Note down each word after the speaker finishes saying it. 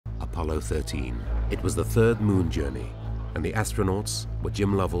Apollo 13. It was the third moon journey, and the astronauts were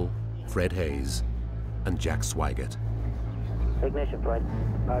Jim Lovell, Fred Haise, and Jack Swigert. Ignition, flight.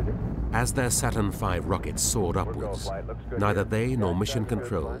 Roger. As their Saturn V rockets soared upwards, neither they nor Mission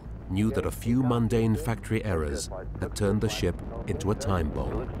Control knew that a few mundane factory errors had turned the ship into a time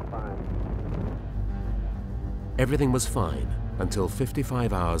bomb. Everything was fine until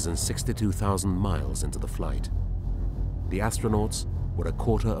 55 hours and 62,000 miles into the flight. The astronauts were a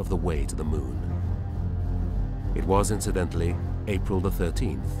quarter of the way to the moon. It was, incidentally, April the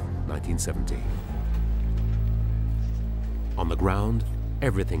 13th, 1970. On the ground,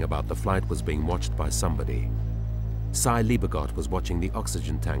 everything about the flight was being watched by somebody. Cy Liebergott was watching the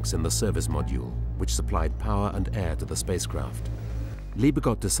oxygen tanks in the service module, which supplied power and air to the spacecraft.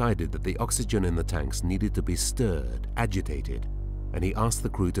 Liebergott decided that the oxygen in the tanks needed to be stirred, agitated, and he asked the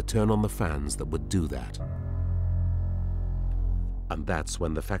crew to turn on the fans that would do that. And that's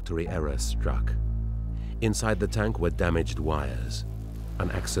when the factory error struck. Inside the tank were damaged wires.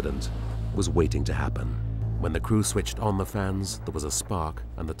 An accident was waiting to happen. When the crew switched on the fans, there was a spark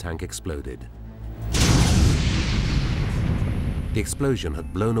and the tank exploded. The explosion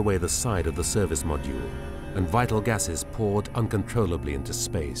had blown away the side of the service module, and vital gases poured uncontrollably into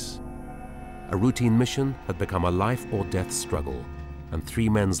space. A routine mission had become a life or death struggle, and 3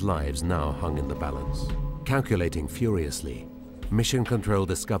 men's lives now hung in the balance. Calculating furiously, Mission Control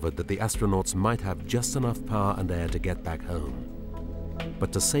discovered that the astronauts might have just enough power and air to get back home.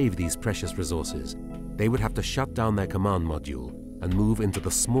 But to save these precious resources, they would have to shut down their command module and move into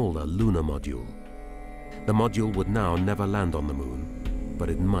the smaller lunar module. The module would now never land on the moon, but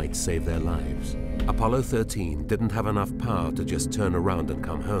it might save their lives. Apollo 13 didn't have enough power to just turn around and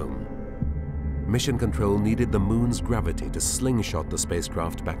come home. Mission Control needed the moon's gravity to slingshot the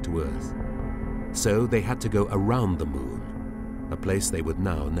spacecraft back to Earth. So they had to go around the moon, a place they would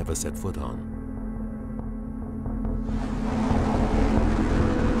now never set foot on.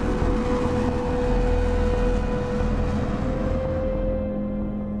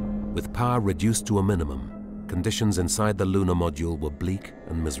 With power reduced to a minimum, conditions inside the lunar module were bleak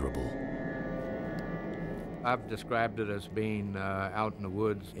and miserable. I've described it as being out in the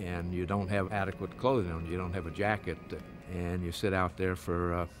woods and you don't have adequate clothing on. You don't have a jacket, and you sit out there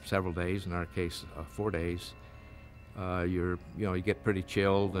for several days, in our case 4 days. You get pretty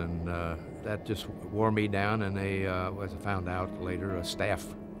chilled, and that just wore me down. And they, as I found out later, a staph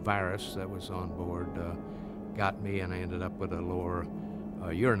virus that was on board got me, and I ended up with a lower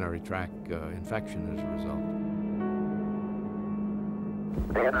urinary tract infection as a result.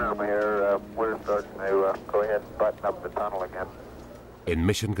 Interim here, we're starting to go ahead and button up the tunnel again. In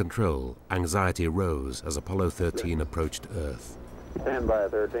Mission Control, anxiety rose as Apollo 13 approached Earth. Stand by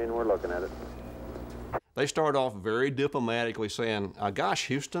 13, we're looking at it. They started off very diplomatically saying, gosh,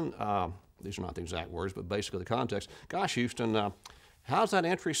 Houston, these are not the exact words, but basically the context, gosh, Houston, how's that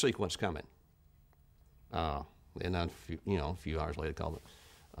entry sequence coming? And then, a few hours later, called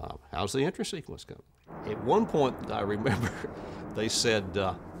it, how's the entry sequence coming? At one point, I remember they said,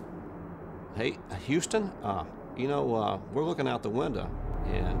 hey, Houston, we're looking out the window,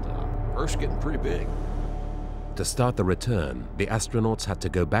 and Earth's getting pretty big. To start the return, the astronauts had to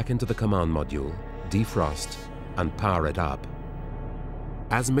go back into the command module, defrost, and power it up.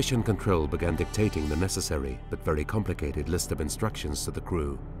 As Mission Control began dictating the necessary but very complicated list of instructions to the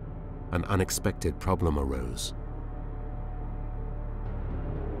crew, an unexpected problem arose.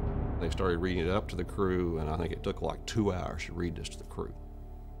 They started reading it up to the crew, and I think it took like 2 hours to read this to the crew.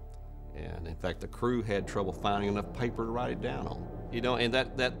 And in fact, the crew had trouble finding enough paper to write it down on. And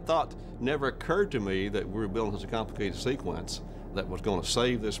that thought never occurred to me that we were building such a complicated sequence that was going to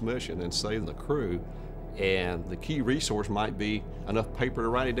save this mission and save the crew, and the key resource might be enough paper to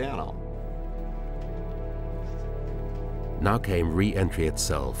write it down on. Now came re-entry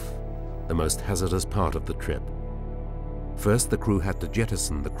itself, the most hazardous part of the trip. First, the crew had to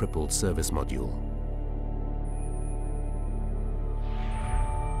jettison the crippled service module.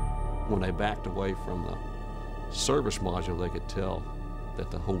 When they backed away from the service module, they could tell that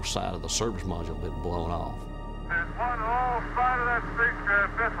the whole side of the service module had been blown off. There's one whole side of that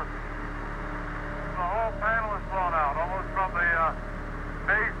spacecraft missing. The whole panel is blown out, almost from the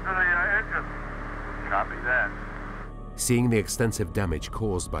base to the engine. Copy that. Seeing the extensive damage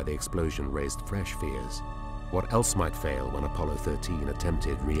caused by the explosion raised fresh fears. What else might fail when Apollo 13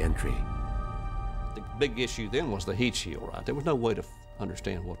 attempted re-entry? The big issue then was the heat shield, right? There was no way to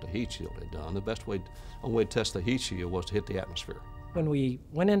understand what the heat shield had done. The only way to test the heat shield was to hit the atmosphere. When we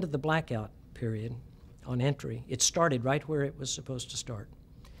went into the blackout period on entry, it started right where it was supposed to start.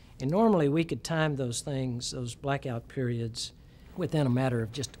 And normally we could time those things, those blackout periods, within a matter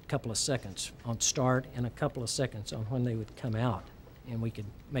of just a couple of seconds on start and a couple of seconds on when they would come out, and we could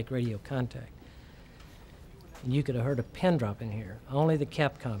make radio contact. And you could have heard a pin drop in here. Only the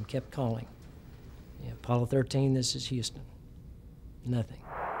Capcom kept calling. Yeah, Apollo 13, this is Houston. Nothing.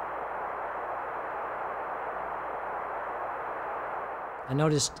 I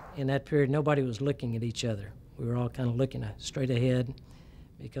noticed in that period nobody was looking at each other. We were all kind of looking straight ahead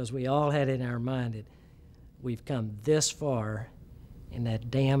because we all had in our mind that we've come this far and that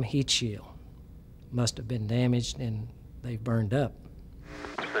damn heat shield must have been damaged and they've burned up.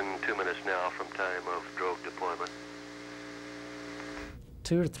 It's been 2 minutes now from time of drogue deployment.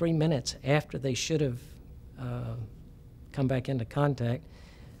 2 or 3 minutes after they should have come back into contact,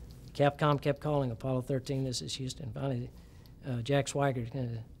 Capcom kept calling Apollo 13, this is Houston. Finally, Jack Swigert,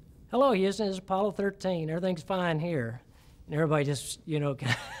 hello Houston, this is Apollo 13, everything's fine here. And everybody just, you know,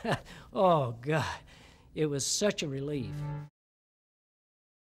 oh God, it was such a relief.